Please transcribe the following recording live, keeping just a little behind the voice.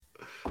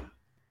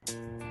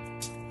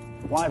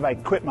Why have I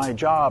quit my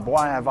job?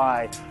 Why have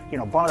I,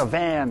 bought a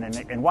van?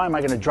 And why am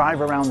I going to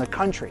drive around the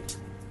country?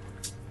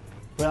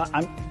 Well,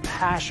 I'm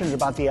passionate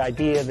about the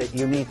idea that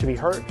you need to be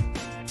heard.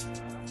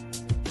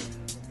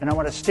 And I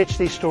want to stitch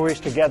these stories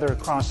together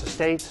across the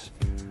states.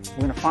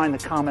 We're going to find the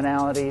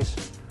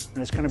commonalities.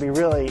 And it's going to be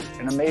really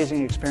an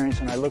amazing experience,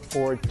 and I look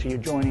forward to you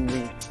joining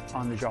me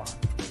on the jar.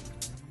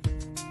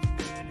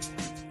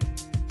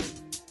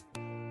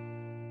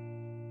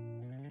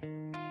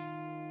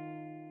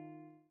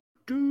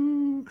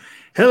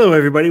 Hello,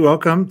 everybody.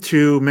 Welcome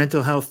to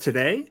Mental Health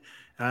Today.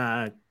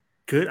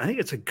 Good. I think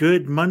it's a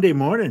good Monday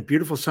morning.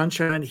 Beautiful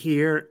sunshine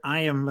here.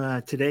 I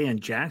am today in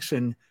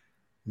Jackson,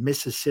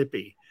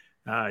 Mississippi,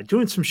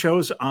 doing some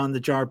shows on the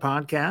JAR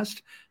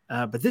podcast.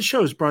 But this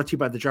show is brought to you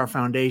by the JAR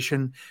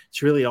Foundation.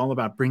 It's really all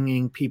about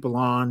bringing people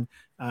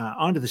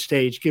onto the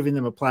stage, giving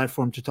them a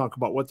platform to talk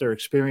about what their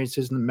experience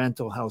is in the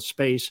mental health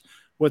space,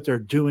 what they're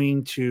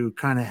doing to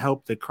kind of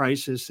help the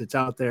crisis that's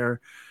out there,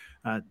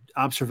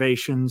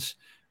 observations,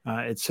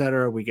 et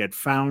cetera. We get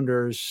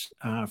founders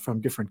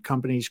from different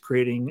companies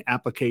creating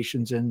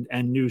applications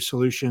and new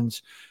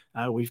solutions.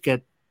 We've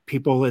got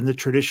people in the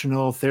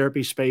traditional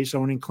therapy space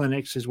owning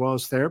clinics as well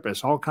as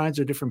therapists, all kinds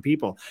of different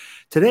people.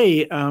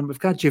 Today, we've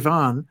got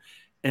Jeevan,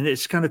 and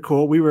it's kind of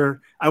cool.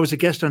 I was a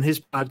guest on his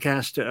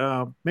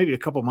podcast maybe a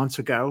couple months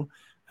ago.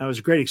 It was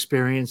a great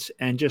experience,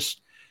 and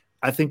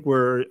I think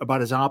we're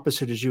about as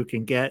opposite as you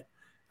can get.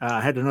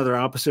 I had another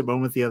opposite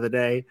moment the other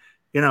day.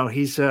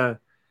 He's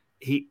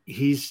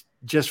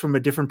just from a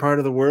different part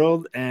of the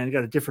world and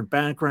got a different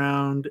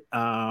background.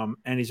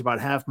 And he's about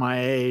half my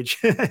age.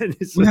 And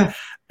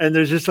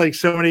there's just like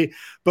so many,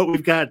 but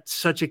we've got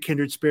such a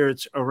kindred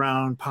spirits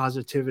around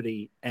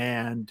positivity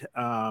and,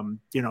 kind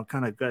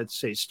of, I'd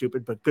say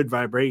stupid, but good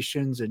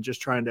vibrations, and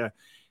just trying to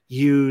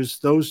use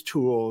those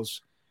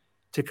tools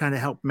to kind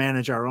of help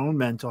manage our own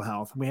mental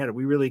health. And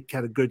we really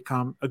had a good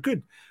kind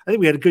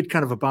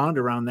of a bond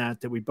around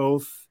that we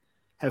both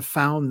have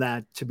found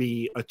that to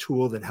be a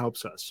tool that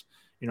helps us.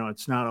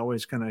 It's not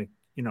always going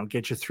to,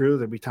 get you through.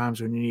 There'll be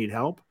times when you need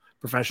help,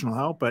 professional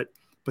help, but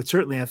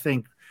certainly I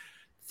think,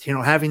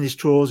 having these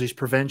tools, these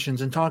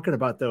preventions, and talking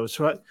about those.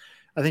 So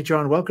I think,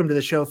 John, welcome to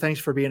the show. Thanks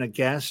for being a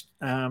guest.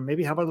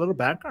 Maybe how about a little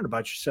background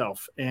about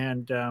yourself,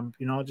 and,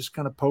 just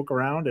kind of poke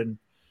around, and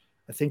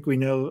I think you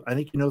know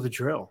the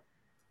drill.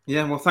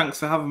 Yeah, well,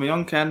 thanks for having me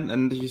on, Ken.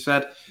 And as you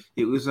said,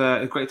 it was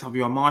great to have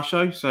you on my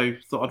show, so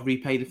thought I'd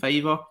repay the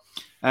favour.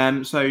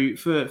 So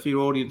for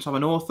your audience, I'm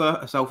an author,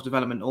 a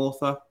self-development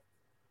author.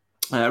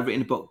 I've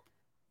written a book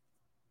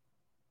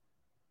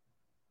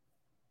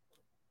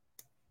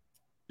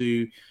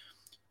to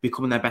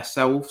becoming their best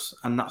selves,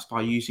 and that's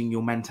by using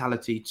your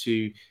mentality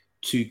to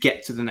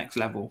get to the next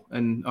level.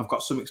 And I've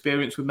got some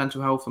experience with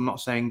mental health. I'm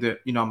not saying that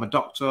I'm a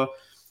doctor,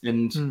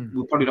 and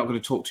we're probably not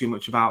going to talk too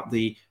much about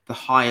the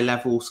higher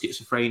level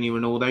schizophrenia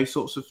and all those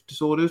sorts of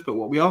disorders. But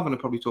what we are going to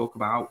probably talk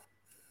about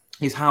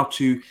is how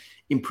to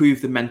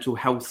improve the mental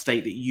health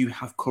state that you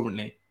have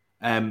currently,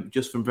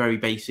 just from very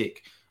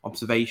basic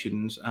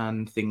observations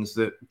and things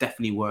that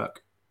definitely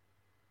work.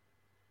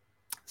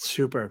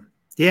 Super.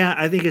 Yeah,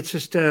 I think it's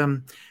just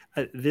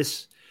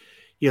this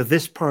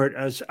part,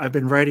 as I've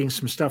been writing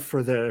some stuff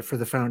for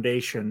the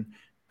foundation,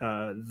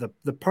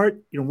 the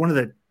part, one of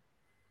the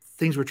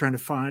things we're trying to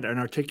find and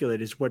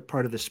articulate is what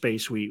part of the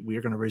space we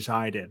are going to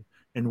reside in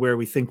and where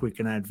we think we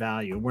can add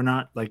value. We're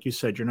not, like you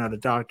said, you're not a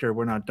doctor.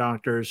 We're not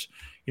doctors.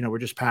 We're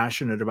just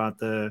passionate about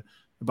the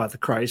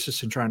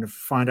crisis and trying to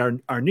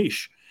find our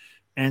niche.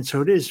 And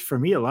so it is, for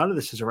me, a lot of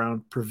this is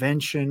around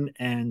prevention,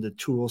 and the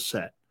tool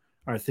set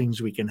are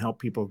things we can help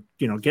people,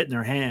 get in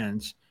their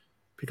hands,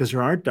 because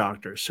there aren't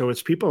doctors. So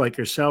it's people like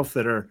yourself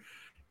that are,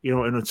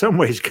 and in some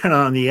ways kind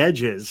of on the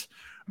edges,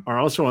 are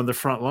also on the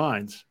front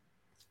lines.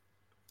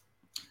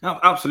 No,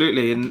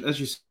 absolutely. And as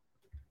you said,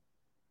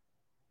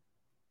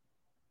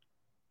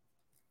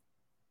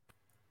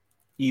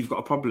 you've got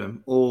a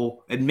problem or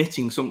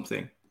admitting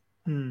something.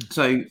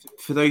 So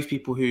for those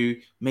people who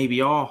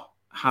maybe are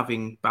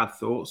having bad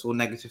thoughts or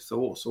negative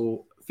thoughts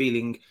or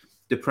feeling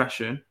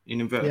depression,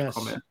 in inverted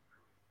commas,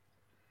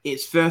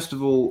 it's first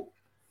of all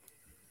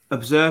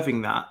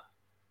observing that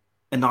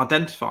and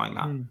identifying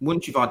that.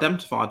 Once you've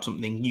identified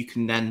something, you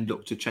can then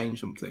look to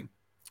change something.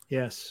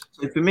 Yes.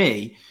 So for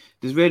me,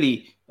 there's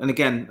really, and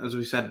again, as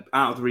we said,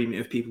 out of the remit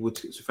of people with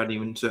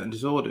schizophrenia and certain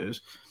disorders,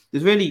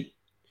 there's really,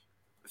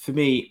 for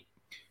me,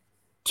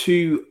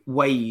 two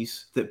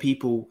ways that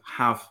people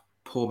have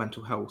poor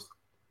mental health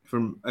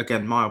from,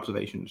 again, my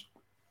observations.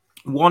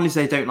 One is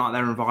they don't like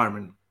their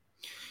environment.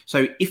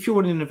 So if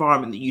you're in an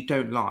environment that you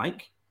don't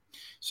like,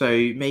 so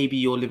maybe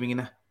you're living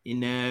at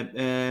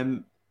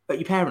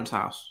your parents'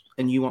 house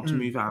and you want to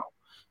move out.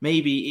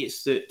 Maybe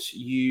it's that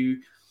you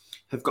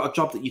have got a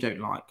job that you don't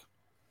like.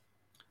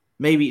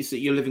 Maybe it's that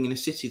you're living in a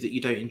city that you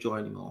don't enjoy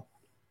anymore.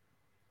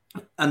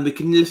 And we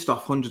can list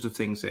off hundreds of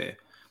things here.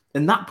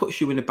 And that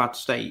puts you in a bad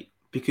state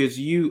because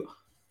you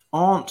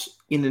aren't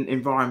in an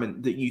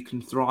environment that you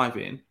can thrive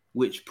in,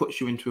 which puts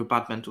you into a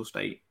bad mental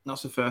state.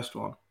 That's the first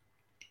one.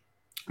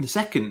 The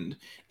second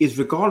is,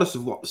 regardless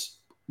of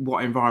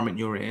what environment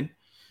you're in,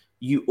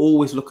 you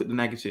always look at the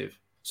negative.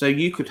 So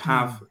you could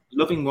have a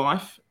loving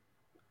wife,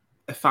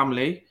 a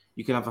family,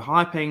 you could have a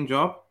high-paying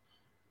job,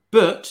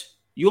 but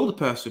you're the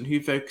person who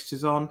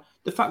focuses on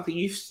the fact that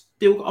you've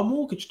still got a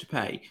mortgage to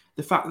pay,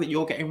 the fact that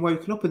you're getting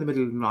woken up in the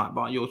middle of the night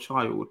by your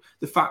child,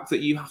 the fact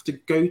that you have to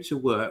go to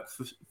work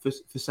for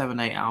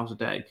 7-8 hours a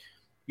day.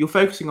 You're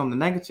focusing on the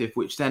negative,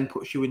 which then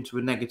puts you into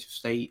a negative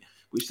state,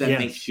 which then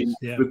makes you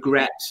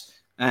regret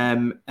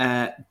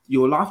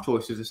your life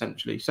choices,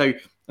 essentially. So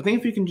I think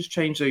if we can just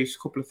change those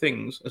couple of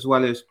things, as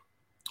well as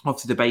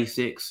obviously the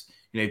basics,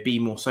 be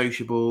more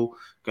sociable,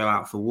 go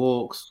out for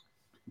walks,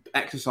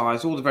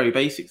 exercise, all the very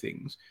basic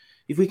things.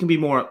 If we can be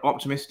more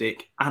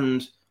optimistic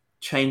and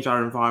change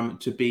our environment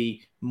to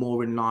be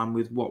more in line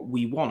with what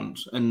we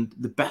want and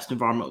the best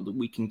environment that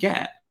we can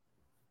get.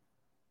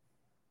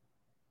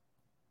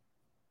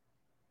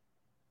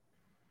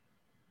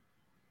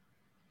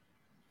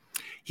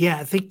 Yeah,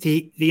 I think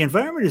the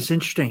environment is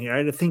interesting,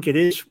 right? I think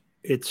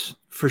it's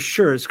for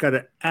sure, it's got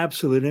an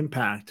absolute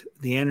impact.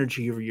 The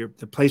energy of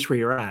the place where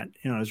you're at,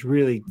 is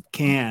really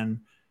can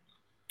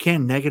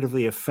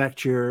negatively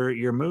affect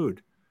your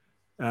mood.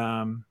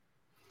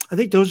 I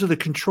think those are the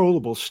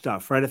controllable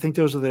stuff, right? I think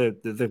those are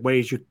the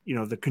ways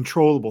the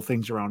controllable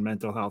things around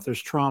mental health.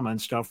 There's trauma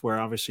and stuff where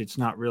obviously it's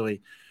not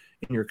really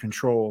in your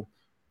control,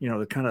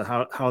 the kind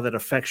of how that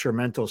affects your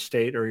mental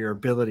state or your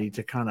ability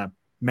to kind of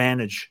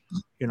manage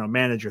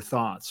your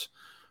thoughts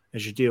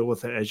as you deal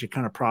with it, as you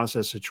kind of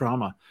process the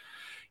trauma.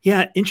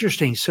 Yeah.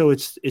 Interesting. So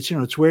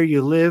it's where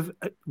you live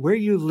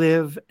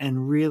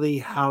and really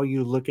how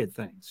you look at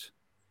things.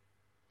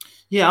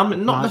 Yeah.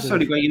 I'm not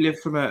necessarily where you live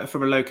from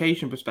a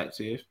location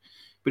perspective,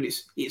 but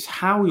it's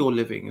how you're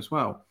living as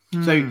well.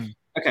 So,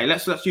 okay,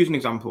 let's use an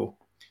example.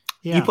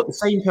 Yeah. You put the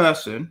same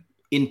person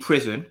in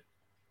prison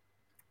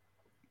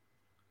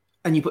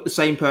and you put the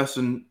same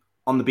person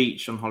on the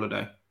beach on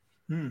holiday.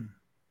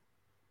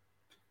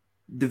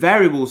 The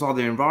variables are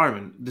the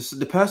environment.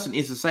 The person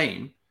is the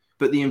same,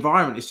 but the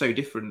environment is so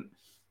different.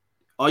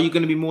 Are you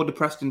going to be more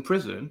depressed in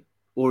prison,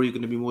 or are you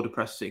going to be more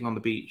depressed sitting on the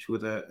beach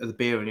with a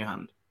beer in your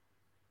hand?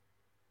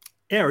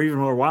 Yeah, or even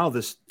more wild,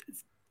 there's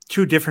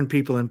two different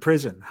people in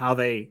prison, how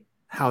they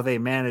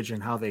manage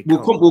and how they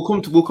cope. We'll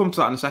come to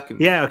that in a second.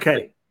 Yeah,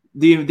 okay.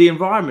 The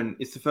environment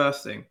is the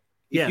first thing.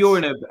 If you're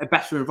in a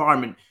better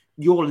environment,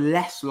 you're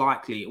less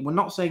likely. We're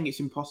not saying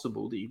it's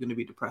impossible that you're going to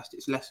be depressed.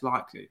 It's less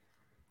likely.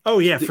 Oh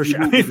yeah, for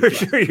sure. For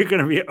sure, you're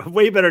going to be a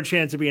way better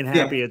chance of being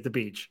happy at the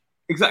beach.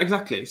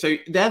 Exactly. So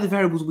they're the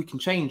variables we can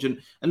change.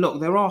 And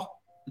look, there are,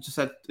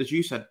 as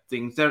you said,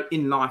 things there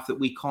in life that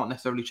we can't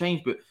necessarily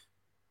change. But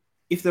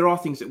if there are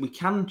things that we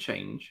can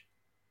change,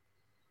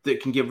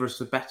 that can give us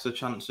a better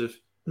chance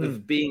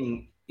of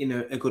being in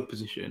a good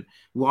position,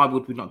 why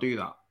would we not do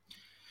that?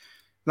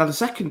 Now, the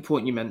second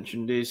point you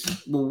mentioned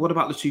is, well, what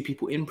about the two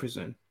people in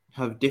prison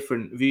who have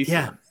different views?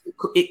 Yeah.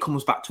 It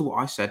comes back to what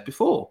I said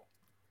before.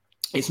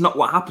 It's not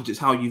what happens, it's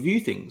how you view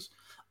things.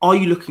 Are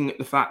you looking at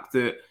the fact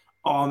that,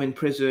 I'm in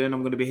prison,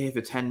 I'm going to be here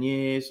for 10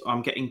 years,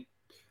 I'm getting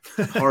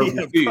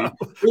horrible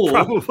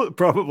food?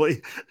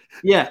 Probably.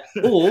 Yeah.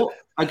 Or,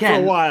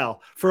 again...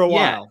 For a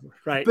while,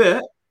 right.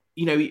 But,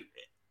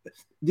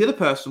 the other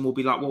person will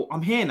be like, well,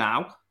 I'm here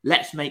now,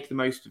 let's make the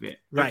most of it.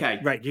 Right, okay.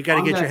 Right. You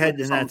got to get your head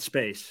in that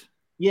space.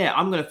 Yeah,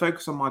 I'm going to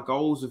focus on my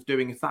goals of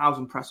doing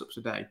 1,000 press-ups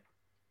a day.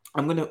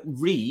 I'm going to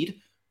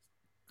read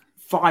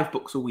 5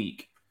 books a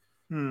week.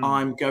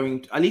 I'm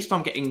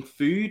getting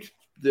food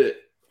that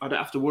I don't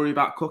have to worry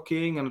about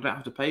cooking and I don't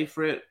have to pay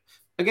for it.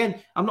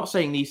 Again, I'm not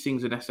saying these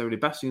things are necessarily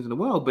the best things in the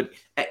world, but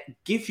it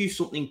gives you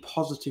something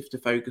positive to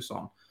focus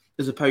on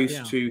as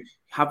opposed to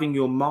having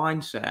your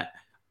mindset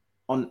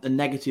on a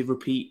negative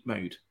repeat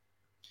mode.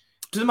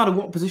 It doesn't matter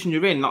what position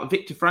you're in. Like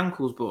Viktor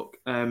Frankl's book,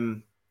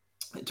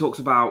 it talks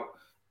about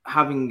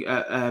having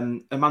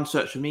a man's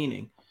search for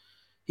meaning.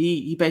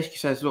 He basically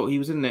says, look, he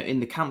was in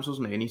the camps,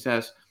 wasn't he? And he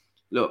says,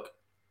 look,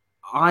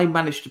 I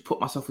managed to put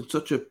myself in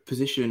such a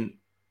position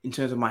in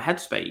terms of my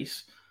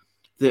headspace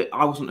that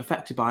I wasn't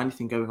affected by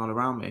anything going on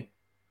around me.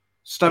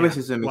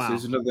 Stoicism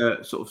is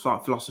another sort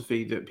of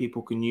philosophy that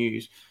people can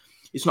use.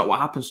 It's not what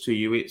happens to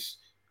you, it's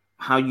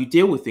how you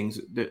deal with things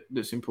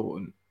that's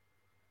important.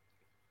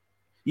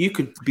 You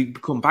could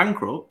become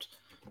bankrupt.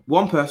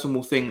 One person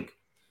will think,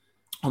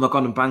 oh my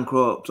God, I'm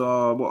bankrupt.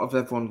 Oh, what is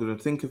everyone going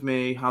to think of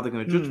me? How are they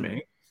going to judge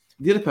me?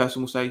 The other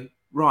person will say,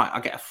 right, I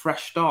get a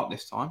fresh start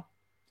this time.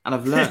 And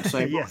I've learned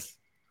so much.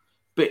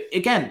 But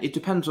again, it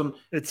depends on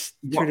it's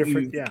two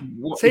different,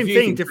 same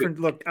thing,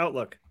 different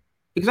outlook.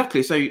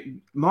 Exactly. So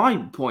my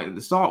point at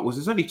the start was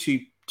there's only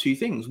two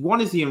things. One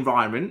is the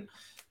environment,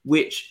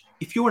 which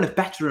if you're in a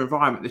better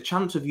environment, the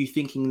chance of you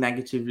thinking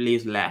negatively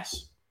is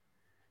less.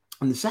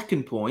 And the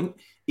second point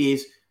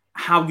is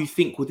how you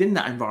think within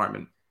that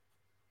environment.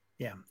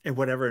 Yeah, and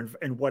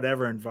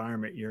whatever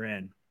environment you're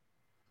in.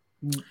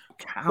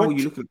 How are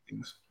you looking at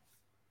things?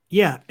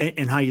 Yeah,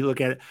 and how you look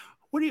at it.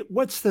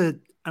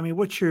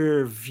 What's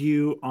your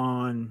view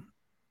on,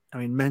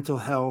 mental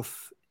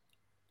health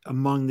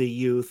among the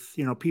youth,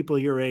 people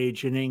your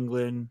age in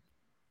England,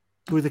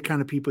 Who are the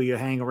kind of people you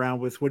hang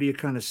around with? What do you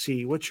kind of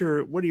see? What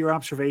are your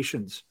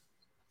observations?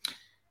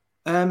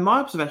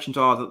 My observations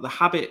are that the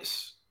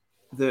habits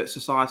that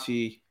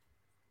society,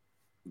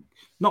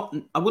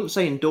 I wouldn't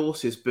say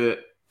endorses, but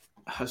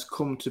has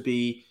come to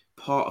be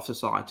part of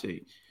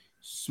society,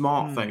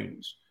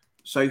 smartphones,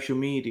 social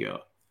media,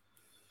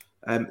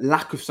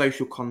 lack of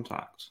social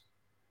contact,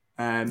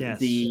 Yes.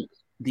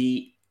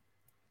 the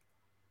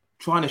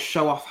trying to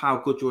show off how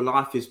good your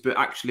life is, but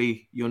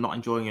actually you're not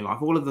enjoying your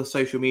life. All of the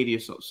social media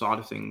side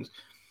of things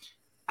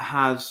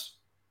has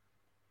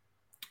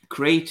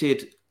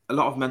created a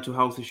lot of mental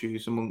health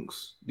issues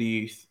amongst the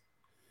youth.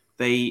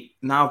 They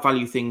now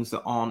value things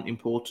that aren't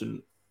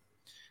important.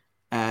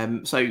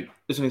 So,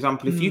 as an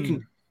example,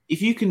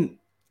 if you can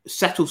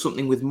settle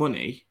something with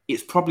money,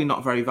 it's probably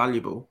not very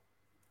valuable.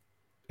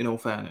 In all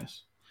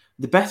fairness,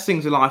 the best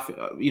things in life,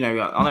 I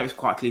know it's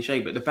quite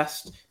cliche, but the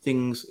best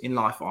things in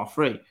life are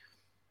free.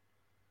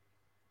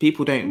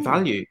 People don't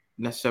value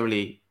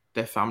necessarily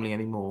their family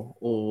anymore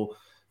or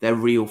their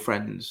real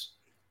friends.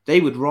 They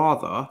would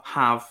rather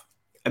have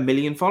 1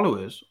 million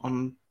followers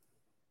on.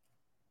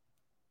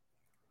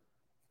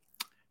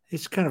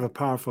 It's kind of a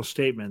powerful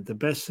statement. The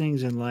best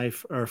things in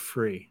life are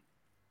free.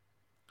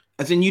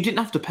 As in, you didn't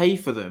have to pay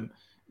for them.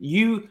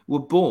 You were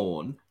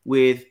born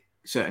with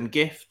certain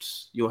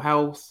gifts, your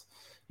health,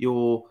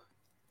 your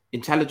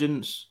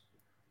intelligence,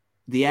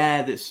 the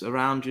air that's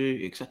around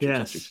you, etc.,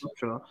 etc.,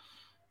 etc.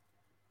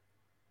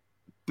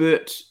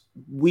 But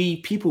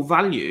people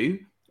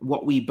value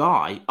what we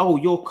buy. Oh,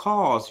 your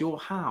cars, your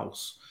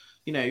house,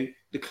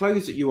 the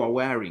clothes that you are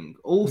wearing,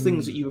 all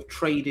things that you have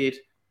traded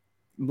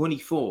money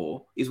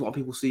for is what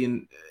people see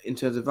in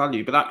terms of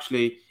value. But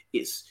actually,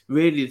 it's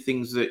really the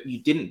things that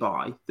you didn't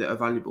buy that are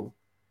valuable.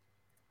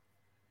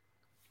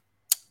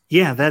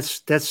 Yeah,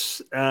 that's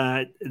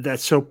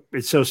so,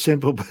 it's so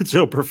simple but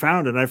so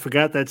profound, and I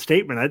forgot that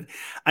statement.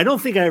 I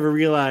don't think I ever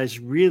realized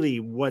really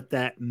what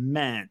that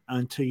meant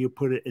until you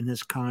put it in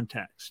this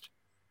context.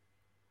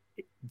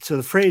 So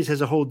the phrase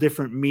has a whole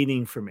different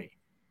meaning for me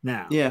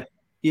now. Yeah.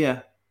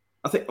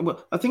 I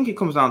think it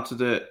comes down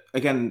to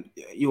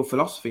your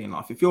philosophy in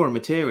life. If you're a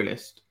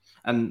materialist,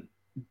 and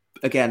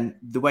again,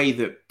 the way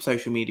that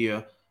social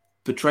media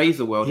portrays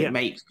the world, it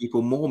makes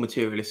people more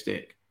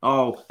materialistic.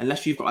 Oh,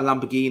 unless you've got a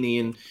Lamborghini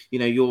and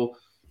you're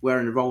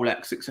wearing a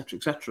Rolex,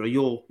 etc.,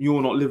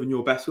 you're not living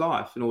your best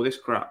life and all this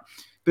crap.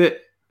 But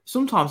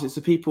sometimes it's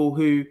the people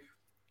who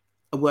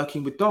are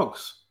working with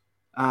dogs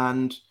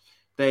and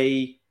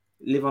they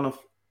live on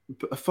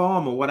a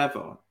farm or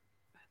whatever,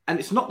 and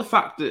it's not the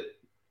fact that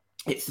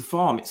it's the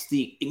farm; it's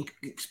the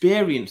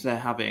experience they're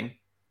having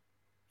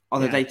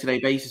on a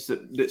day-to-day basis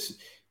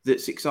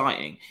that's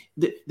exciting.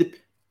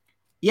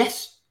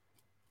 Yes,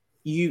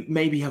 you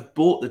maybe have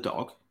bought the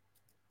dog.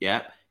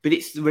 Yeah, but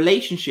it's the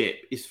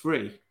relationship is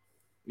free,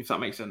 if that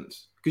makes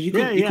sense. Because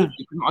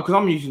because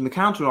I'm using the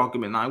counter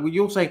argument now. Where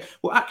you're saying,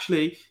 well,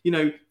 actually,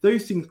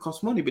 those things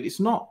cost money, but it's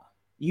not.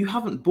 You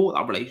haven't bought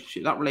that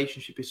relationship. That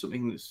relationship is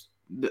something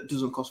that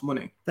doesn't cost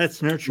money.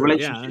 That's nurture.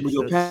 Relationship with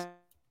your parents,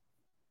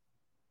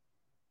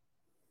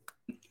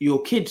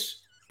 your kids,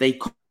 they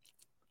cost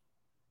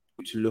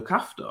to look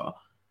after.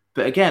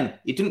 But again,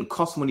 it didn't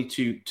cost money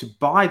to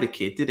buy the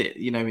kid, did it?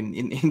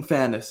 In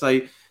fairness, so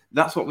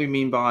that's what we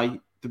mean by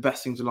the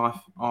best things in life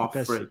are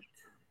free.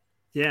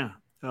 Yeah.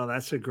 Oh,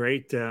 that's a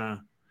great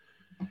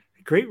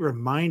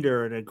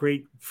reminder,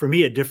 and for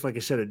me, like I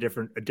said, a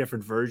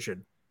different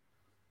version.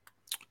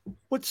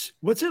 What's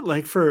it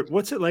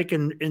like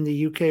in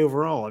the UK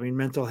overall? I mean,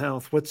 mental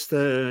health. What's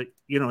in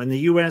the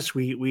US,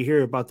 we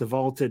hear about the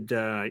vaulted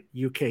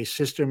UK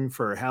system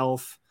for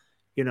health.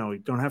 You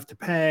don't have to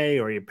pay,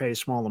 or you pay a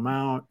small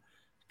amount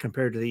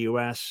compared to the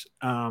US.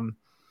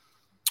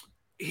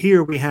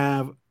 Here we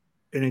have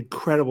an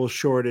incredible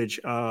shortage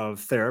of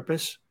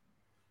therapists,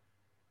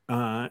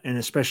 and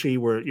especially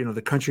where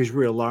the country's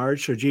real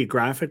large, so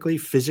geographically,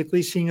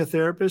 physically seeing a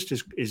therapist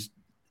is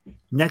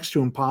next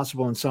to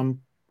impossible in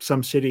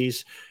some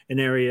cities and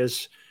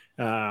areas.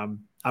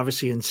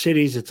 Obviously, in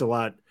cities, it's a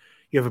lot.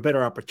 You have a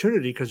better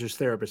opportunity because there's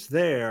therapists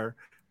there,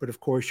 but of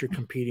course, you're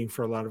competing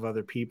for a lot of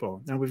other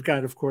people. Now we've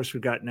got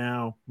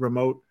now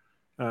remote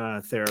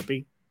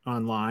therapy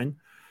online.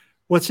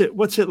 What's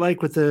it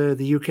like with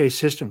the UK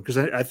system? Because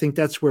I think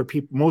that's where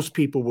most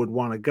people would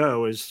want to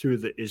go is through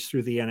the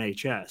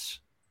NHS.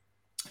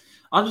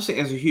 I just think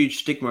there's a huge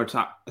stigma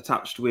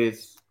attached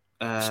with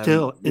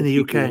still in the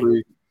UK.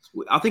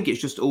 I think it's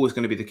just always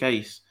going to be the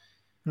case.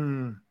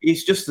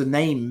 It's just the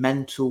name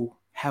mental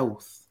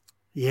health.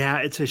 Yeah,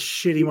 it's a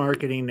shitty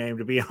marketing name,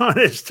 to be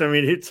honest. I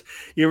mean,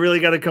 you really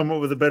got to come up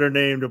with a better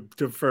name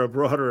for a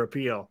broader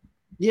appeal.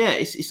 Yeah,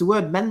 it's the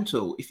word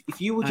mental. If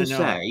you were to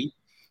say,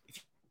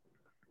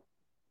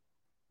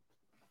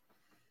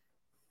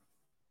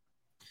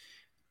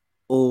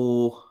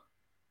 or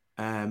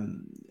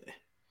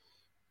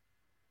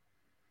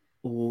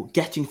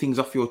getting things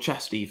off your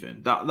chest,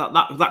 even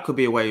that could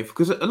be a way of,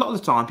 because a lot of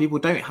the time people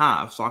don't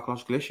have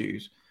psychological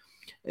issues.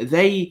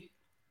 They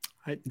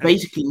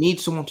basically need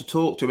someone to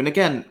talk to. And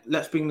again,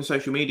 let's bring the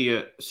social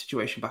media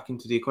situation back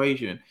into the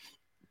equation.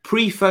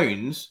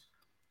 pre-phones,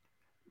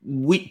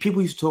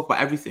 people used to talk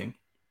about everything,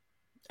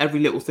 every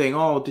little thing.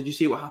 Oh, did you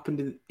see what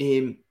happened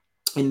in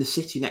the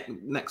city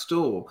next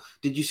door?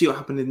 Did you see what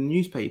happened in the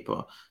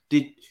newspaper?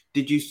 Did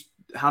you?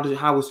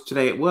 How was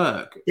today at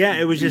work? Yeah,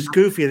 it was just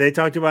goofy. They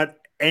talked about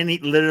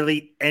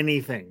literally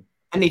anything.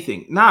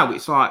 Anything. Now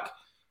it's like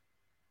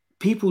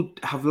people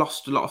have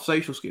lost a lot of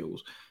social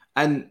skills,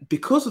 and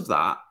because of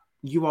that,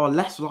 you are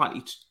less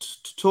likely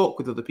to talk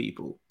with other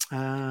people.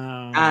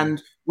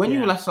 And when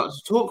you're less likely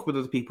to talk with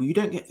other people, you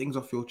don't get things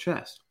off your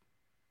chest.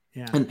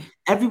 Yeah. And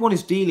everyone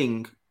is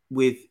dealing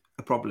with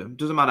a problem.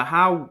 Doesn't matter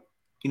how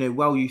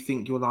well you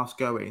think your life's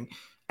going.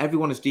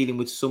 Everyone is dealing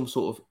with some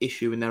sort of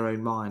issue in their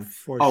own mind.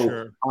 For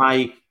sure.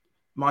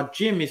 My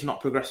gym is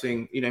not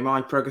progressing.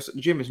 My progress at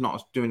the gym is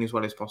not doing as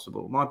well as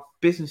possible. My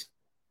business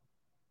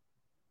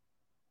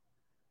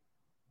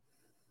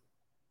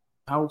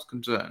health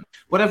concern,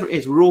 whatever it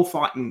is, we're all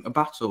fighting a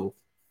battle.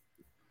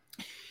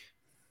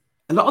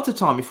 A lot of the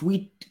time, if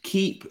we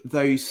keep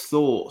those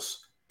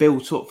thoughts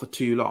built up for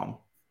too long,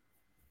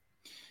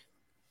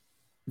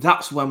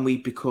 that's when we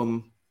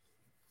become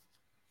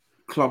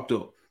clogged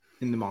up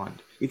in the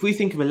mind. If we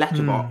think of a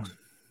letterbox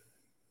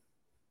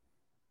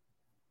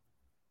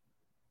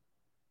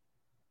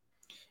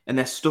and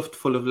they're stuffed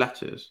full of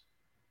letters,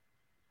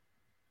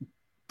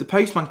 the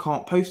postman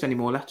can't post any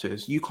more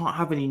letters. You can't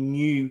have any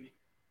new,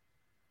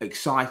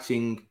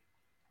 exciting,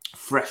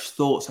 fresh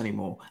thoughts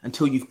anymore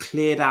until you've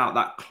cleared out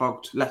that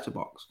clogged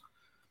letterbox.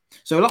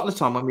 So a lot of the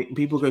time when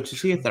people go to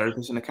see a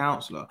therapist and a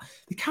counsellor,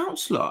 the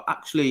counsellor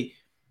actually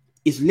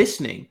is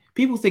listening.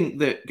 People think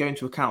that going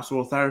to a counsellor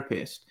or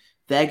therapist,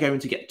 they're going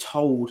to get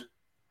told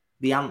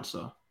the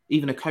answer.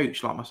 Even a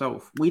coach like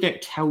myself, we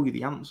don't tell you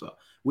the answer.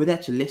 We're there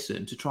to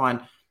listen, to try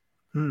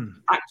and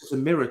act as a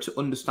mirror to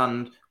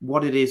understand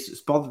what it is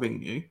that's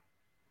bothering you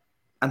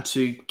and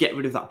to get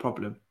rid of that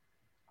problem.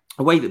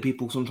 A way that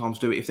people sometimes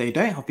do it, if they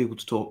don't have people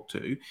to talk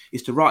to,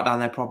 is to write down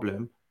their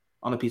problem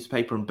on a piece of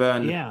paper and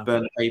burn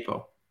the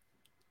paper.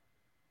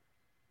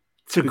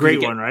 It's a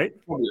great one, right?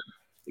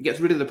 It gets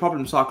rid of the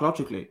problem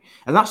psychologically.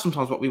 And that's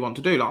sometimes what we want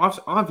to do. Like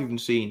I've even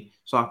seen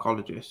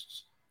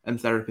psychologists and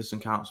therapists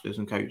and counsellors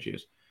and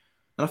coaches.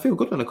 And I feel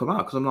good when I come out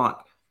because I'm like,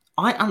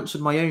 I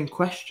answered my own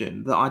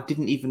question that I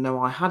didn't even know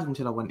I had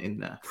until I went in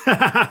there.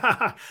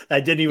 I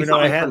didn't even know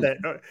I had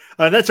that.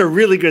 That's a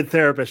really good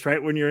therapist,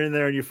 right? When you're in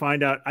there and you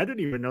find out, I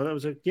didn't even know that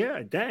was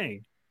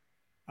dang.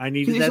 I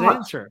needed that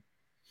answer.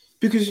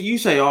 Because you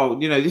say, oh,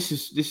 this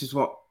is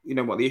what,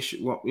 what the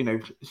issue,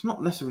 it's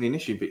not necessarily an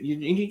issue, but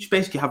you're just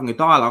basically having a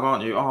dialogue,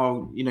 aren't you?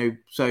 Oh,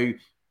 so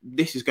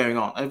this is going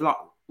on. And like,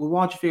 well,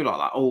 why do you feel like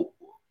that? Or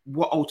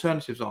what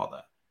alternatives are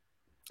there?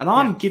 And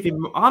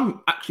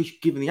I'm actually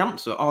giving the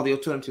answer. Oh, the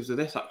alternatives are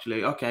this,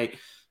 actually. Okay,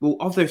 well,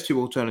 of those two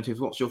alternatives,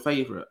 what's your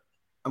favourite?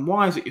 And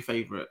why is it your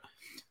favourite?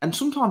 And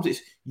sometimes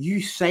it's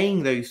you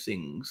saying those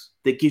things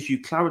that gives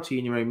you clarity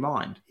in your own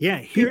mind.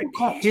 Yeah, people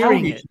can't tell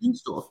you to do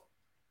stuff.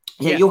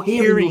 Yeah, you're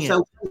hearing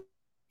yourself.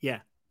 Yeah.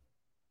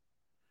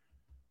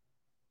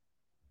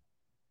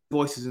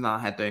 Voices in our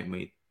head, don't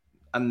we?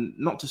 And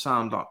not to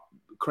sound like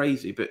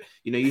crazy, but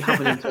you have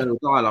an internal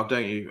dialogue,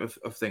 don't you,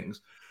 of things.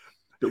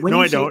 But when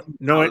I don't.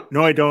 No,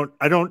 I don't.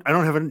 I don't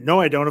have a.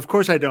 No, I don't. Of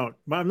course, I don't.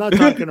 I'm not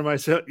talking to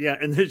myself. Yeah,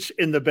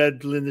 in the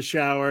bed, in the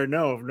shower.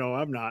 No,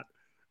 I'm not.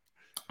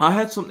 I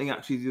heard something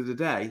actually the other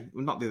day.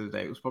 Well, not the other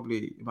day. It was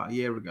probably about a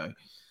year ago.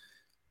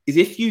 Is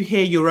if you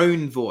hear your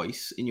own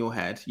voice in your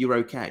head, you're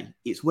okay.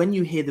 It's when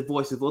you hear the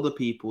voice of other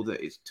people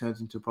that it turns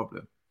into a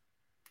problem.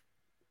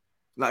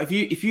 Like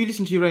if you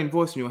listen to your own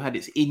voice in your head,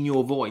 it's in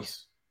your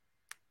voice.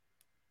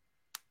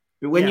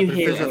 But when you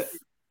hear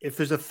if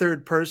there's a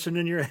third person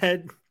in your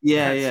head,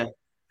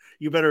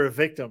 you better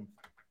evict them.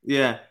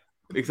 Yeah,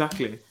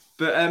 exactly.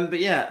 But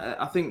yeah,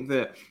 I think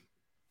that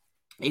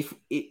if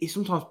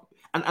sometimes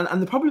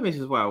and the problem is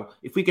as well,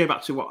 if we go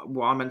back to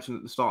what I mentioned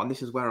at the start, and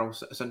this is where I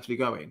was essentially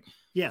going.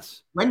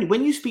 Yes.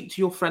 When you speak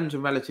to your friends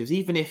and relatives,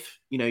 even if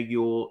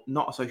you're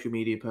not a social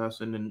media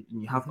person and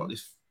you have got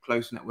this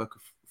close network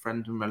of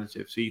friends and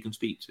relatives who you can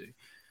speak to,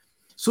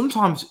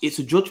 sometimes it's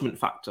a judgment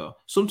factor.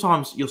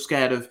 Sometimes you're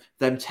scared of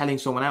them telling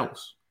someone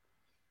else.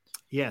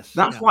 Yes.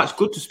 That's why it's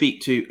good to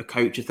speak to a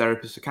coach, a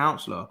therapist, a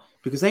counsellor,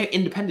 because they're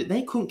independent.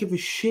 They couldn't give a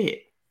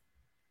shit.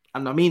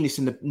 And I mean this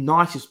in the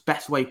nicest,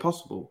 best way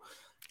possible,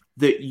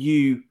 that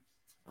you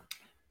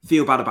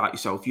feel bad about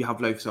yourself, you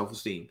have low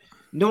self-esteem.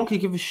 No one can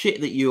give a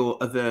shit that you're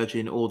a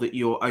virgin or that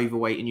you're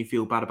overweight and you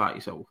feel bad about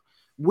yourself.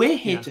 We're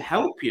here to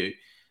help you.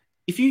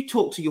 If you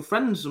talk to your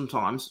friends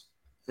sometimes,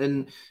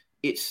 and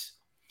it's...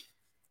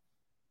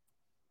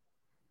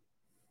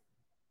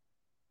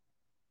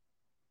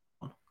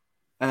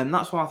 And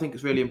that's why I think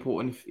it's really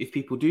important if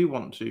people do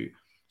want to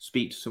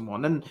speak to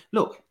someone. And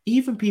look,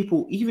 even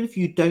if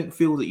you don't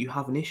feel that you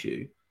have an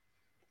issue,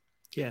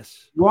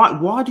 yes,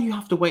 why do you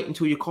have to wait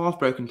until your car's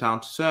broken down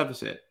to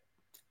service it?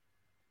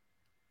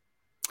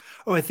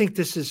 Oh, I think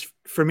this is,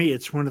 for me,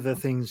 it's one of the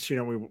things, we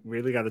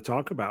really got to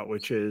talk about,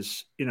 which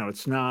is,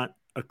 it's not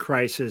a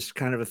crisis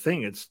kind of a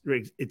thing.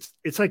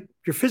 It's like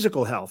your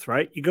physical health,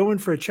 right? You go in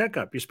for a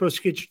checkup. You're supposed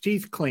to get your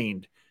teeth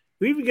cleaned.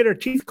 We even get our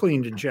teeth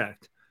cleaned and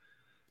checked.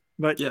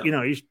 But Yeah.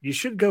 you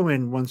should go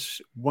in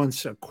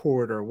once a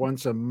quarter,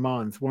 once a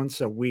month, once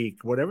a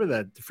week, whatever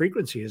that the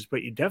frequency is.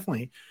 But you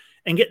definitely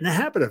and get in the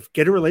habit of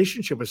get a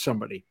relationship with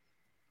somebody.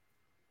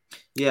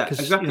 Yeah, Because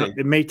exactly.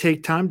 it may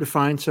take time to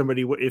find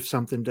somebody if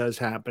something does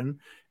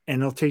happen,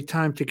 and it'll take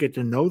time to get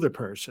to know the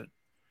person.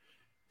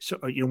 So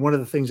one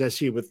of the things I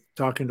see with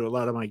talking to a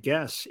lot of my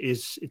guests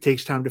is it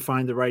takes time to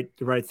find the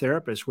right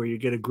therapist where you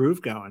get a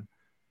groove going.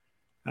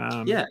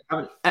 Yeah, I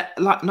mean,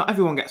 like not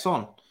everyone gets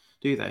on,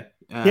 do they?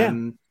 Yeah,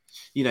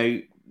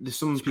 There's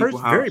some it's people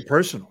have. very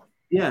personal.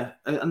 Yeah,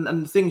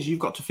 and the things you've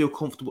got to feel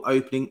comfortable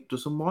opening to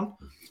someone.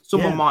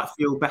 Someone Yeah. might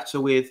feel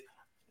better with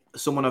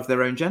someone of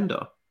their own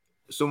gender.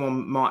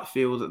 Someone might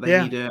feel that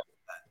they need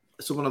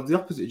someone of the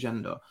opposite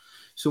gender.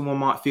 Someone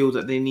might feel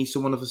that they need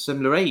someone of a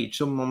similar age.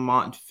 Someone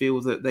might feel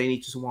that they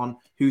need someone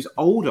who's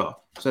older,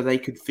 so they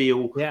could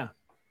feel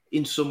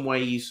in some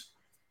ways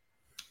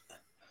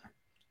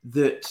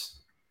that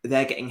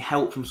they're getting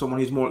help from someone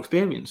who's more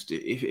experienced,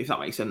 if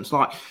that makes sense.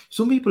 Like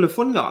some people are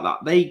funny like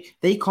that.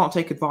 They can't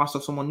take advice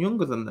off someone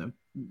younger than them.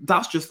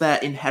 That's just their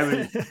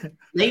inherent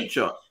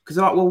nature. Because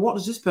they're like, well, what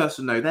does this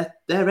person know?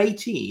 They're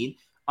 18.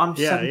 I'm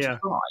 75,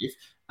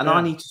 and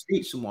I need to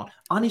speak to someone.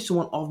 I need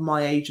someone of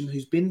my age and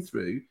who's been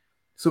through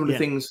some of the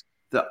things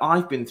that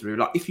I've been through.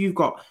 Like if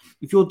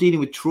you're dealing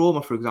with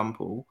trauma, for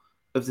example,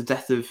 of the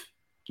death of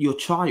your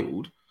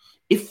child,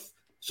 if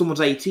someone's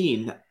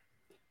 18,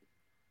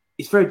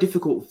 it's very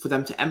difficult for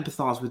them to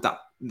empathize with that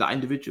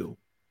individual.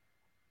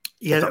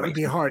 Yeah, that would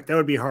be hard. That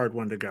would be a hard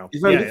one to go.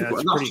 It's very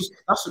difficult.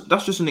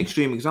 That's just an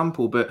extreme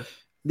example, but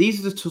these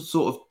are the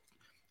sort of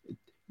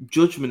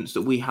judgments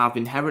that we have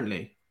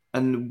inherently,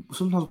 and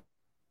sometimes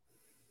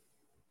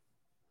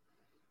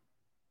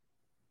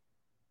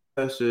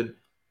person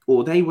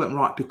or they weren't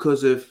right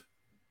because of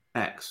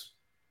X.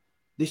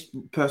 This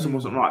person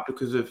wasn't right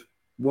because of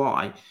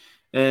Y,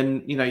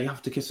 and you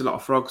have to kiss a lot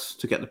of frogs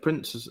to get the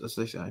prince, as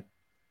they say.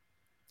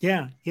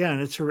 Yeah,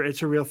 and it's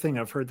a real thing.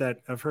 I've heard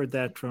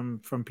that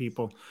from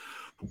people.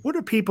 What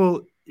are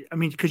people? I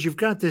mean, because you've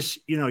got this,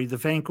 the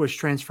Vanquish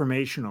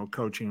transformational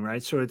coaching,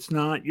 right? So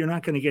you're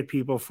not going to get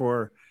people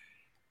for.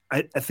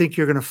 I think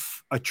you're going to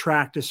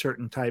attract a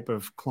certain type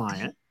of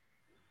client.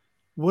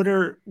 What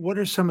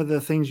are some of the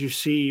things you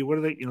see? What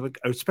are they,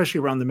 especially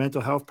around the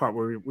mental health part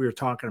where we were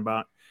talking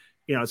about?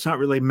 It's not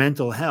really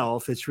mental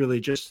health. It's really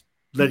just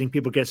letting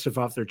people get stuff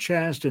off their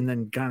chest and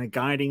then kind of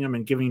guiding them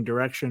and giving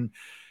direction.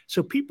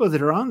 So people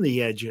that are on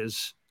the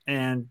edges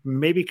and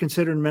maybe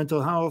considering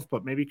mental health,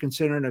 but maybe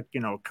considering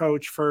a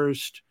coach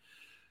first,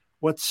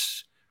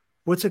 what's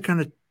a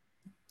kind of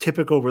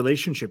typical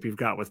relationship you've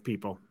got with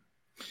people?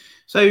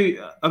 So,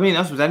 I mean,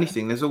 as with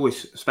anything, there's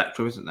always a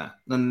spectrum, isn't there?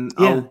 And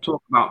I'll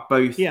talk about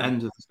both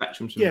ends of the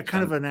spectrum.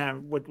 Kind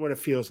of what it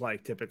feels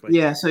like typically.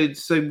 Yeah,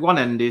 so one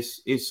end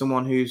is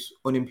someone who's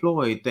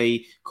unemployed,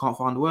 they can't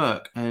find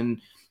work,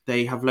 and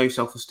they have low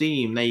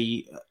self-esteem,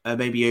 they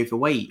may be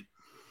overweight,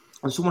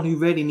 and someone who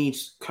really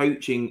needs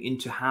coaching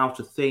into how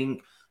to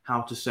think,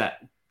 how to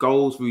set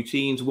goals,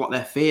 routines, what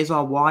their fears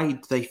are, why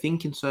do they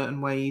think in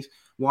certain ways,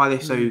 why they're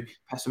so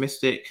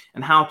pessimistic,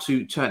 and how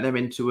to turn them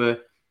into a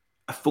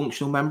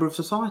functional member of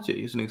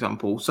society, as an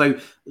example. So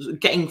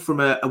getting from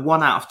a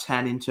 1 out of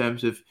 10 in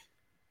terms of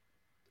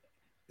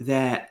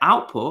their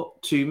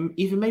output to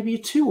even maybe a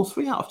 2 or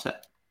 3 out of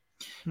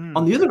 10.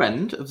 On the other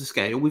end of the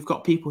scale, we've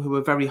got people who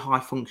are very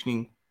high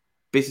functioning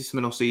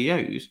businessmen or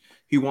CEOs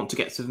who want to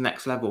get to the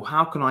next level.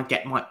 How can I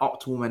get my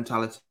optimal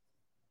mentality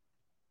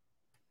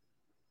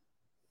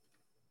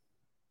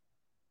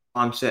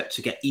mindset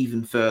to get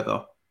even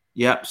further?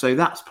 Yeah, so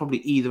that's probably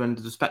either end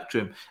of the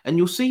spectrum. And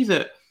you'll see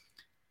that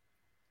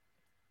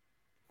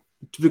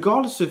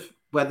regardless of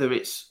whether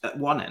it's at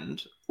one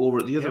end or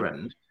at the other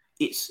end,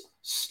 it's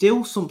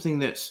still something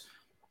that's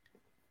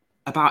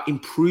about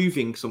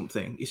improving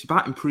something. It's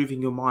about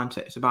improving your mindset.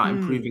 It's about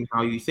improving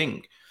how you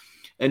think.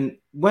 And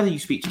whether you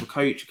speak to a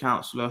coach, a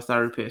counselor, a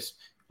therapist,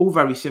 all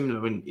very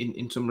similar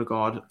in some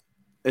regard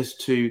as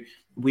to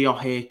we are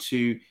here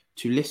to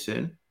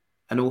listen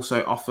and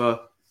also offer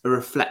a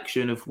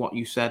reflection of what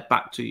you said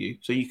back to you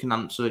so you can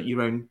answer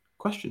your own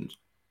questions.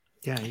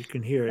 Yeah, you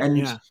can hear it.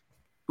 And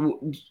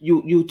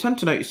you'll tend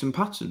to notice some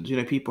patterns.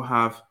 People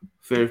have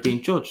fear of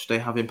being judged. They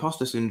have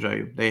imposter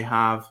syndrome. They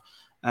have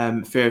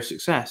fear of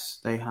success.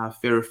 They have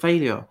fear of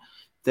failure.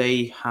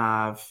 They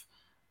have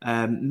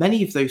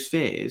many of those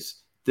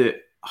fears that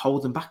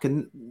hold them back.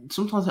 And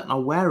sometimes they're not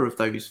aware of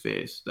those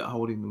fears that are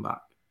holding them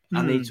back.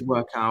 And they need to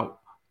work out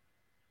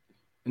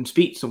and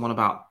speak to someone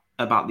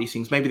about these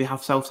things. Maybe they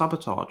have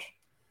self-sabotage.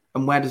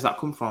 And where does that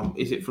come from?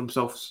 Is it from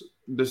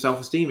the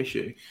self-esteem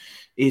issue?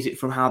 Is it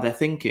from how they're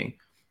thinking?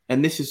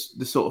 And this is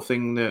the sort of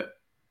thing that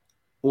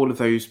all of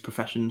those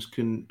professions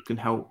can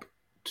help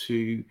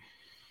to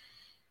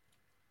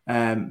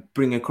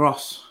bring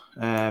across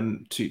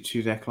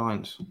to their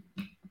clients.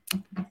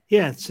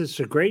 Yeah, it's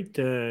a great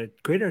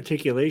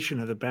articulation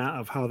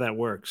of how that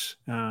works,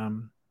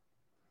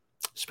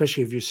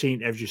 especially if you've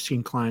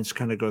seen clients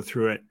kind of go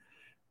through it.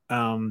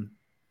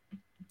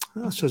 I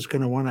was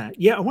going to want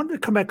to, I wanted to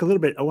come back a little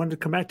bit. I wanted to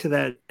come back to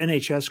that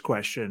NHS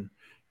question,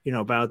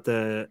 about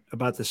the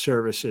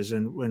services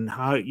and when,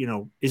 how,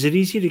 is it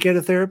easy to get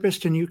a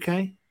therapist in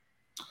UK?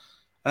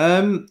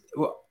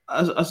 Well,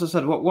 as I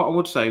said, what I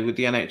would say with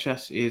the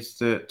NHS is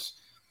that,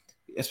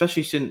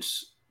 especially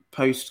since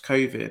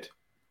post-COVID,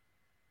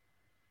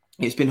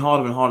 it's been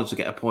harder and harder to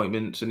get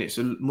appointments, and it's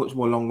a much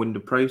more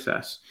long-winded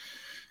process.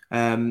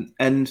 And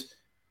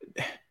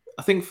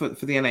I think for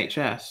the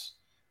NHS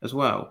as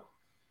well,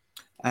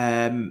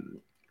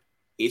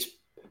 it's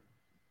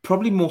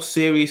probably more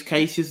serious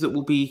cases that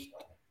will be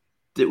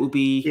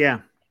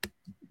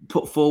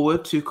put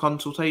forward to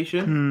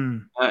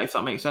consultation, if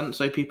that makes sense.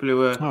 So people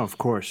who are of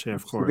course,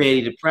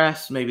 severely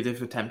depressed, maybe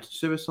they've attempted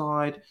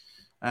suicide,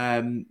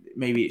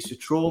 maybe it's a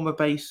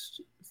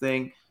trauma-based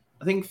thing.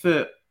 I think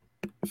for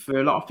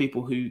a lot of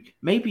people who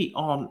maybe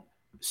aren't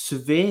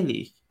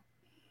severely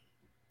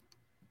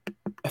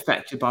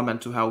affected by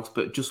mental health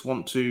but just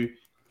want to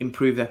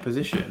improve their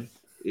position,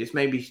 it's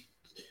maybe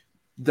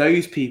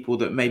those people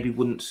that maybe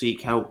wouldn't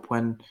seek help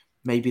when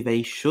maybe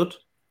they should,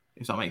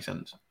 if that makes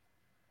sense.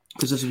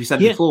 Because as we said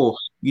before,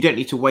 you don't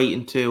need to wait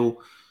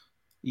until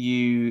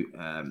you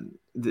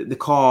the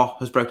car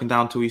has broken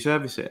down till you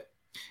service it.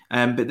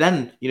 But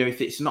then,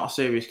 if it's not a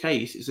serious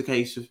case, it's a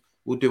case of,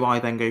 well, do I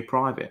then go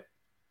private?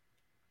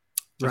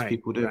 As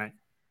people do. Right.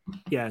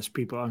 Yes,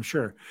 people, I'm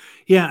sure.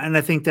 Yeah, and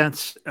I think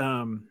that's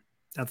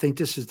I think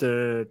this is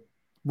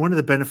one of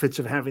the benefits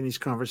of having these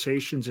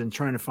conversations and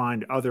trying to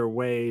find other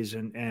ways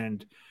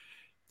and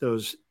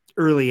those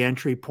early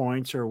entry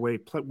points or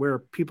where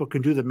people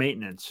can do the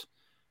maintenance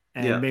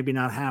and maybe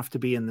not have to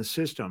be in the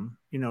system,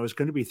 is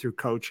going to be through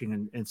coaching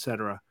and et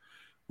cetera,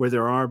 where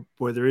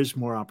there is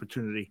more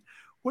opportunity.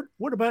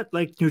 What about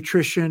like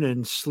nutrition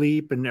and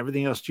sleep and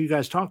everything else? Do you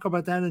guys talk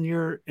about that in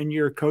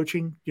your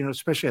coaching?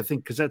 Especially I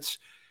think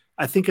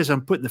as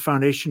I'm putting the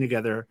foundation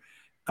together,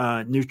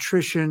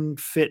 nutrition,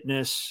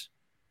 fitness,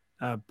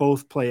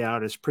 both play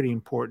out as pretty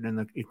important in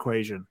the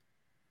equation.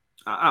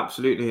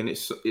 Absolutely, and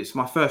it's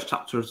my first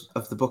chapter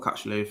of the book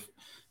actually,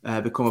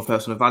 Become a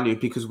Person of Value,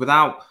 because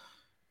without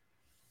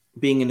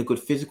being in a good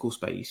physical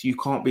space, you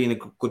can't be in a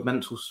good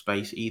mental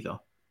space either.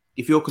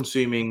 If you're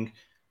consuming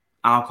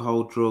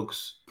alcohol,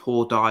 drugs,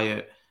 poor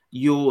diet,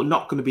 you're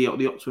not going to be at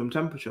the optimum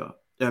temperature,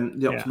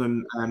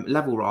 optimum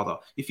level rather.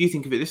 If you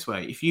think of it this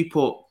way, if you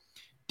put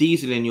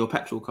diesel in your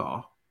petrol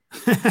car,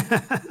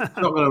 it's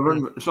not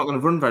going to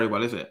run very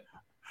well, is it?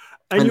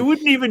 And you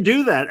wouldn't even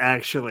do that,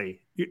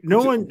 actually.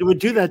 No one would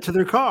do that to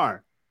their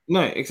car.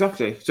 No,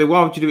 exactly. So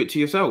why would you do it to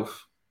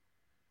yourself?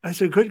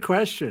 That's a good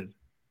question.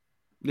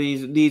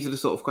 These are the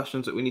sort of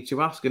questions that we need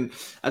to ask. And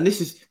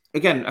this is,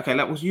 again, okay,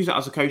 let's use that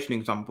as a coaching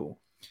example.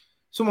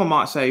 Someone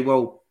might say,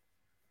 well,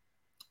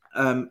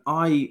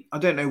 I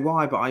don't know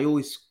why, but I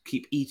always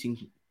keep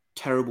eating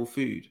terrible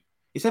food.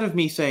 Instead of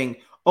me saying,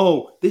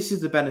 oh, this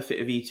is the benefit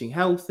of eating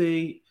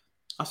healthy,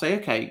 I say,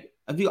 okay,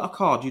 have you got a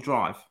car? Do you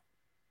drive?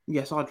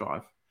 Yes, I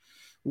drive.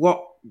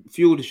 What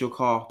fuel does your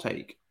car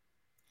take?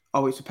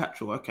 Oh, it's a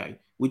petrol. Okay.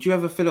 Would you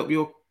ever fill up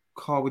your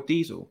car with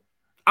diesel?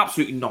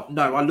 Absolutely not.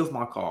 No, I love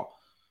my car.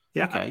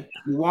 Yeah. Okay.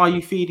 Why are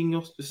you feeding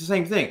it's the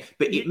same thing,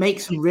 but it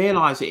makes them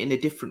realize it in a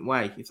different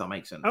way, if that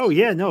makes sense. Oh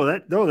yeah,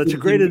 that's a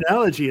great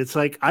analogy. It's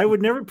like, I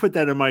would never put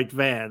that in my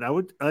van. I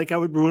would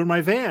ruin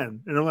my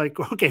van. And I'm like,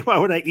 okay, why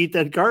would I eat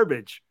that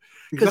garbage?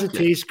 Because it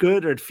tastes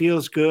good or it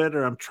feels good,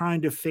 or I'm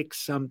trying to fix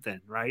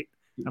something, right?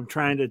 I'm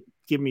trying to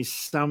give me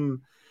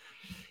some,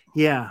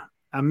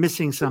 I'm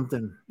missing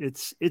something.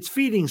 It's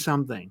feeding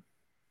something.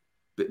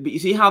 But you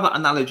see how that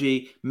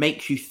analogy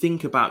makes you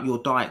think about your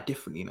diet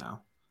differently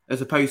now,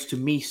 as opposed to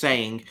me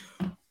saying,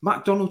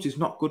 McDonald's is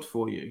not good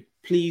for you.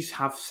 Please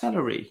have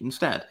celery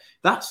instead.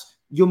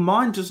 Your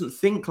mind doesn't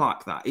think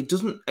like that. It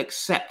doesn't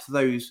accept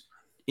those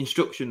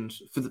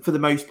instructions for the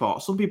most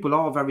part. Some people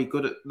are very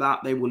good at that.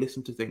 They will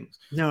listen to things.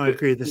 No, I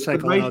agree. The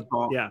psychology,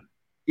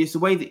 it's the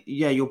way that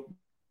you're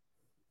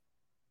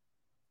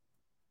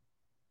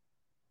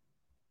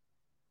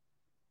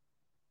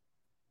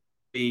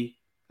be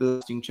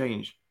lasting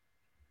change,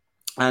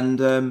 and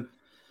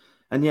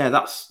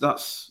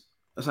that's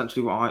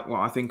essentially what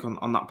I think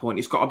on that point.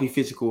 It's got to be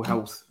physical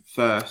health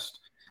first.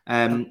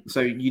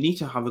 So you need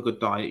to have a good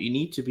diet. You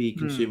need to be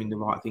consuming the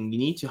right thing. You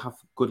need to have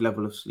a good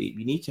level of sleep.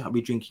 You need to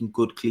be drinking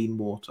good, clean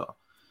water.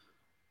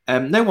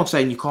 No one's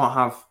saying you can't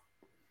have,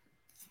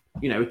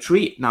 a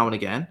treat now and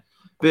again.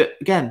 But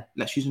again,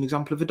 let's use an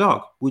example of a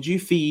dog. Would you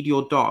feed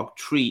your dog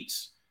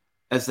treats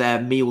as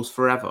their meals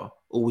forever?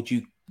 Or would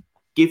you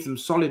give them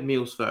solid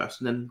meals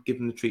first and then give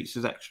them the treats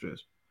as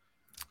extras?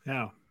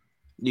 Yeah.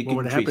 What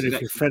would happen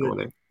if you fed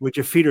it? Would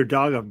you feed her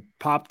dog a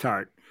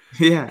Pop-Tart?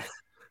 Yeah,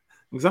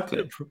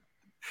 exactly.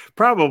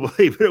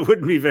 Probably, but it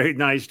wouldn't be very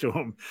nice to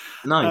him.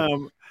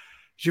 No.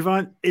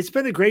 Jeevan, it's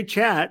been a great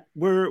chat.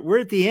 We're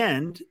at the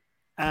end.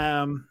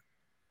 How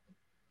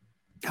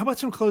about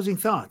some closing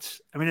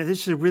thoughts? I mean,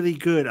 this is really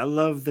good. I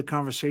love the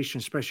conversation,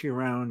 especially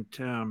around,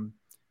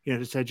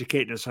 just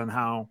educating us on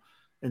how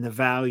and the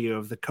value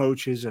of the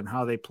coaches and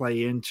how they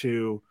play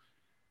into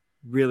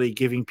really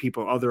giving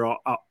people other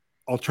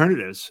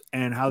alternatives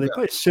and how they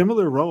play a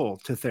similar role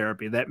to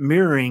therapy. That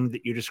mirroring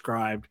that you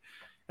described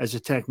as a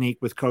technique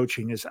with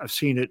coaching is, I've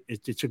seen it.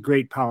 It's a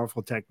great,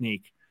 powerful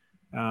technique.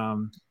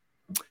 So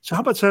how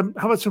about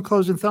some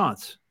closing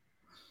thoughts?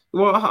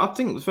 Well, I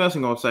think the first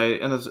thing I would say,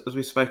 and as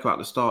we spoke about at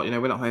the start,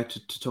 we're not here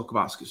to talk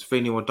about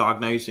schizophrenia or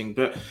diagnosing,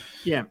 but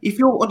if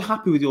you're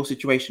unhappy with your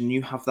situation,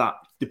 you have that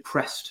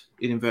depressed,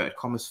 in inverted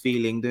commas,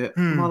 feeling that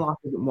my life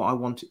isn't what I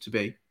want it to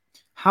be.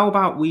 How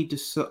about we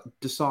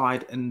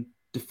decide and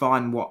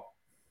define what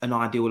an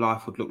ideal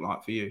life would look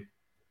like for you?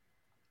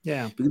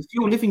 Yeah. Because if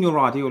you're living your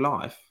ideal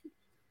life,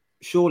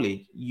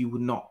 surely you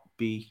would not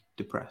be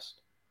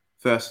depressed.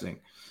 First thing.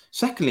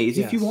 Secondly, is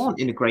if you aren't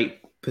in a great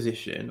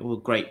position or a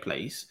great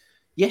place,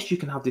 yes, you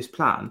can have this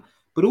plan,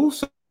 but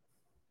also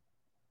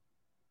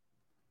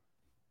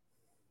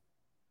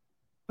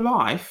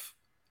life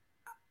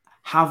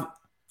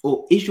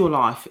is your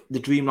life the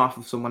dream life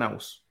of someone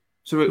else?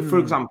 So, for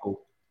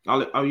example,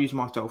 I'll use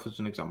myself as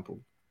an example.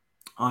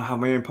 I have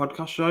my own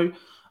podcast show.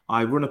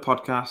 I run a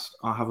podcast.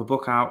 I have a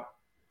book out.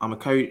 I'm a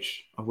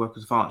coach. I work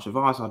as a financial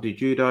advisor. I do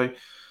judo.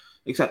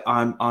 Except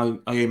I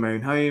own my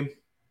own home.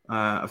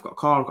 I've got a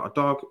car. I've got a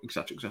dog,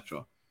 etc.,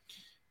 etc.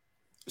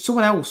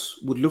 Someone else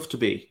would love to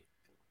be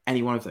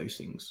any one of those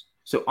things.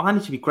 So I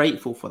need to be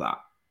grateful for that.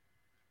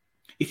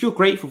 If you're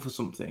grateful for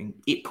something,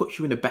 it puts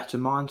you in a better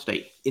mind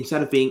state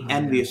instead of being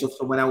envious of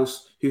someone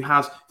else who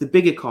has the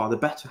bigger car, the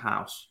better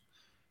house.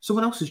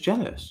 Someone else is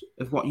jealous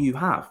of what you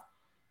have.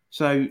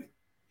 So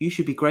you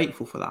should be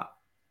grateful for that.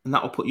 And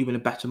that will put you in a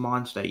better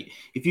mind state.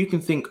 If you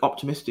can think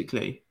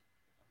optimistically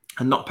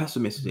and not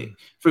pessimistic.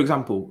 For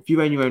example, if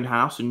you own your own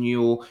house and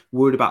you're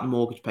worried about the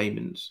mortgage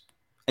payments,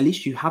 at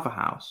least you have a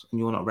house and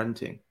you're not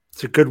renting.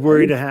 It's a good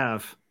worry to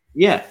have.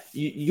 Yeah,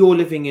 you're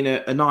living in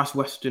a nice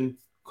Western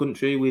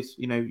country with,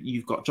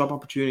 you've got job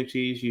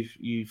opportunities,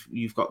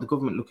 you've got the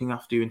government looking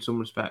after you in some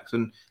respects.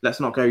 And let's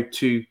not go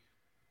too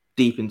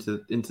deep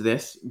into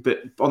this,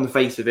 but on the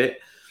face of it,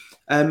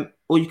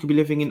 or you could be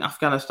living in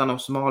Afghanistan or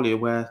Somalia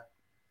where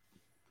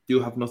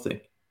you'll have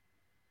nothing.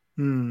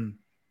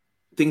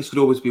 Things could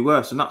always be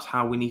worse, and that's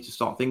how we need to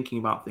start thinking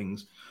about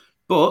things.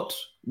 But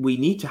we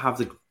need to have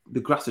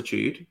the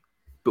gratitude,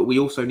 but we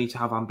also need to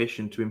have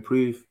ambition to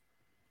improve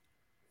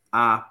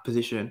our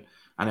position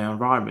and our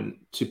environment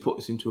to put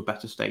us into a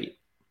better state.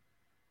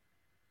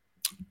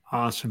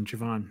 Awesome,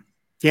 Jeevan.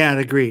 Yeah, I'd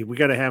agree. We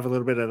got to have a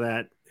little bit of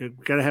that. We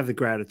got to have the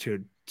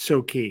gratitude.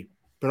 So key,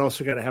 but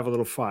also got to have a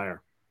little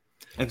fire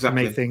to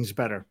make things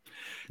better.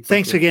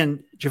 Thanks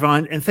again,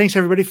 Jeevan. And thanks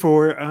everybody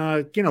for,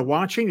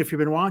 watching. If you've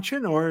been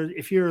watching or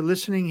if you're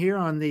listening here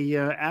on the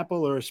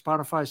Apple or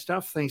Spotify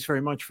stuff, thanks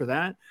very much for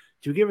that.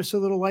 Do give us a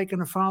little like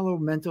and a follow.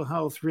 Mental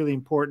health, really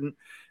important.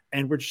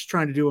 And we're just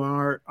trying to do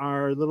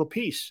our little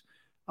piece.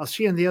 I'll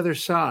see you on the other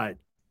side.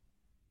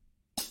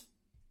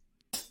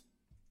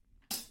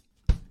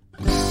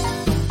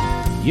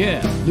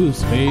 Yeah,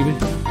 loose, baby.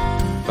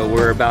 But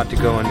we're about to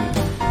go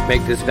and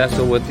make this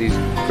vessel with these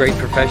great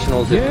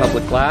professionals at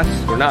Public Glass.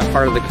 We're not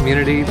part of the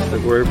community,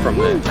 but we're from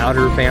the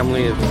outer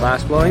family of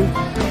glass blowing.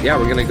 Yeah,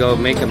 we're going to go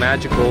make a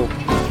magical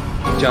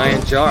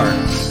giant jar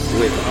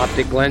with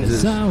optic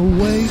lenses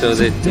so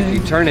that if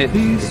you turn it,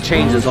 it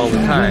changes all the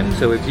time.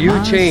 So if you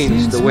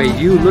change the way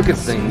you look at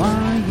things,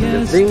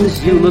 the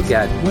things you look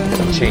at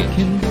change.